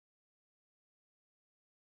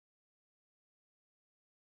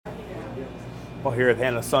Well, here with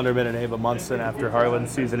Hannah Sunderman and Ava Munson after Harlan's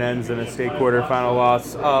season ends in a state quarterfinal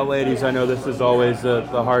loss. Ladies, I know this is always the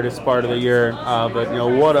hardest part of the year, but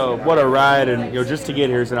what a ride, and just to get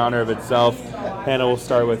here is an honor of itself. Hannah, we'll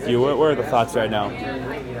start with you. What are the thoughts right now?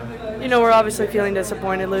 We're obviously feeling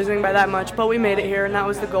disappointed losing by that much, but we made it here, and that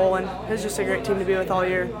was the goal, and it was just a great team to be with all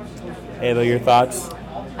year. Ava, your thoughts?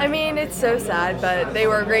 I mean, it's so sad, but they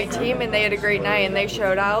were a great team, and they had a great night, and they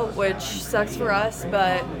showed out, which sucks for us,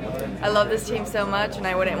 but I love this team so much, and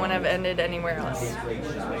I wouldn't want to have ended anywhere else.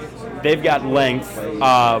 They've got length.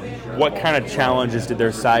 What kind of challenges did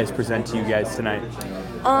their size present to you guys tonight?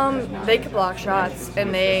 They could block shots,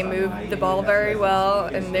 and they moved the ball very well,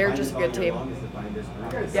 and they're just a good team.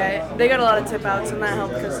 Yeah, they got a lot of tip outs, and that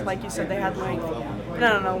helped because, like you said, they had length. And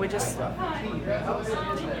I don't know, It's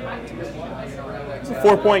a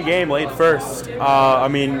 4-point game late first.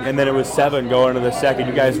 And then it was 7 going into the second.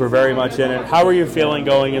 You guys were very much in it. How were you feeling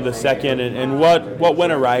going into the second, and what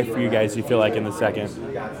went awry for you guys, you feel like, in the second?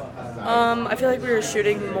 I feel like we were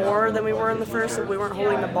shooting more than we were in the first. We weren't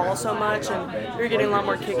holding the ball so much, and we were getting a lot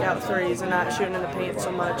more kick-out threes and not shooting in the paint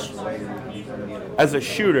so much. As a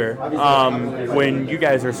shooter, when you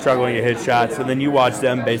guys are struggling to hit shots and then you watch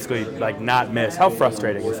them basically not miss, how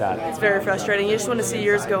frustrating is that? It's very frustrating. You just want to see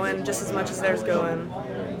yours go in just as much as theirs go in.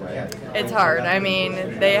 It's hard. I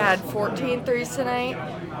mean, they had 14 threes tonight.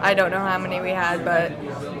 I don't know how many we had, but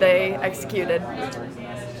they executed.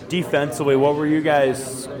 Defensively, what were you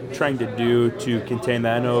guys trying to do to contain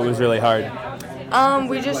that? I know it was really hard.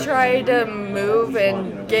 We just tried to move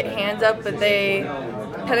and get hands up, but they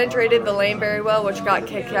penetrated the lane very well, which got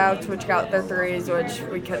kickouts, which got their threes, which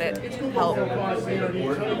we couldn't help.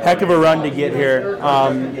 Heck of a run to get here.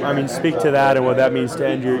 Speak to that and what that means to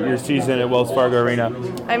end your season at Wells Fargo Arena.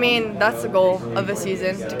 I mean, that's the goal of the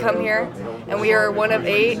season, to come here. And we are 1 of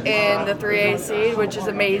 8 in the 3A seed, which is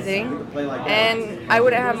amazing. And I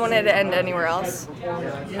wouldn't have wanted to end anywhere else.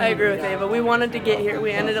 I agree with Ava. We wanted to get here.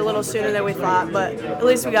 We ended a little sooner than we thought, but at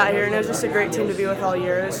least we got here, and it was just a great team to be with all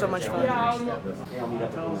year. It was so much fun.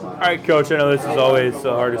 All right, Coach, I know this is always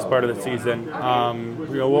the hardest part of the season.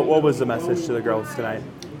 What was the message to the girls tonight?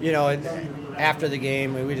 After the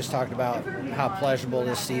game, we just talked about how pleasurable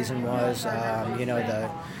this season was.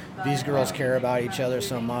 These girls care about each other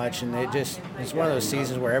so much, and it's one of those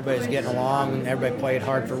seasons where everybody's getting along and everybody played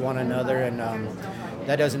hard for one another, and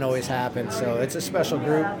that doesn't always happen. So it's a special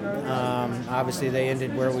group. Obviously, they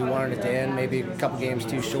ended where we wanted it to end, maybe a couple games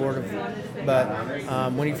too short of. But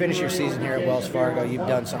when you finish your season here at Wells Fargo, you've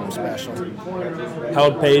done something special.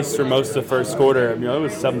 Held pace for most of the first quarter. It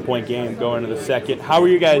was a 7-point game going into the second. How were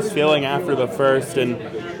you guys feeling after the first, and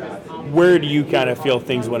where do you kind of feel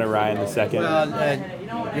things went awry in the second?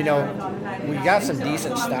 We got some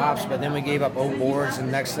decent stops, but then we gave up 0 boards, and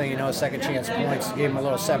next thing you know, second chance points gave them a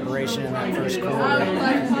little separation in that first quarter.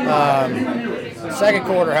 Second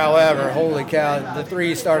quarter, however, holy cow, the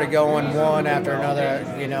threes started going one after another,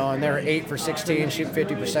 and they were 8 for 16, shooting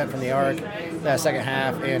 50% from the arc that second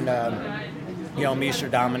half, and Meester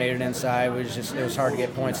dominated inside. It was hard to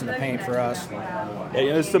get points in the paint for us.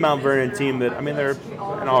 Yeah, this is the Mount Vernon team that, they're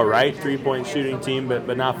an all right 3-point shooting team,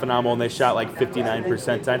 but not phenomenal, and they shot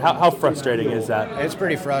 59% tonight. How frustrating is that? It's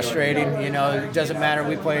pretty frustrating. It doesn't matter.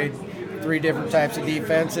 We played 3 different types of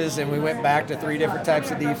defenses, and we went back to 3 different types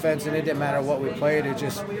of defense, and it didn't matter what we played. It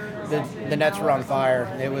just the nets were on fire.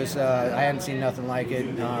 It was I hadn't seen nothing like it.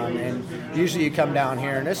 And usually you come down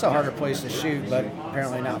here, and it's a harder place to shoot, but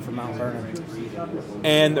apparently not for Mount Vernon.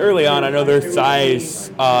 And early on, I know their size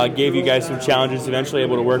gave you guys some challenges. Eventually,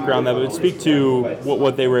 able to work around that. But speak to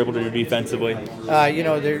what they were able to do defensively.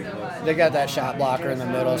 They got that shot blocker in the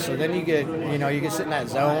middle, so then you get sit in that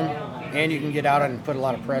zone. And you can get out and put a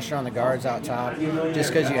lot of pressure on the guards out top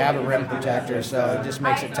just because you have a rim protector, so it just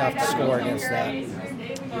makes it tough to score against that.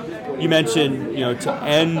 You mentioned, to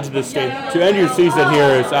end your season here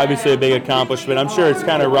is obviously a big accomplishment. I'm sure it's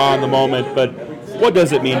kind of raw in the moment, but what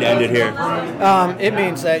does it mean to end it here? It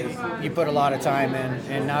means that you put a lot of time in,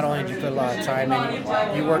 and not only did you put a lot of time in,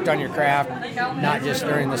 you worked on your craft, not just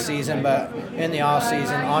during the season, but in the off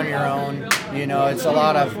season on your own. It's a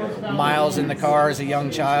lot of miles in the car as a young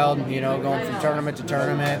child, going from tournament to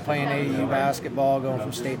tournament, playing AAU basketball, going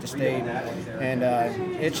from state to state, and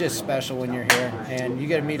it's just special when you're here, and you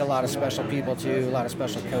get to meet a lot of special people too, a lot of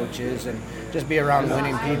special coaches, and just be around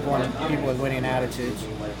winning people and people with winning attitudes.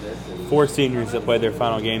 4 seniors that played their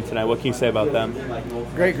final game tonight. What can you say about them?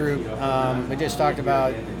 Great group. We just talked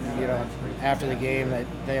about, after the game that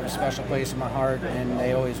they have a special place in my heart, and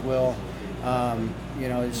they always will.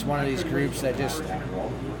 It's one of these groups that just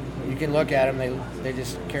you can look at them, they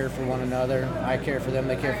just care for one another. I care for them,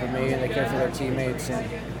 they care for me, and they care for their teammates, and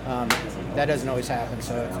that doesn't always happen.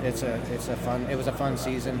 So it was a fun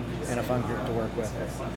season and a fun group to work with.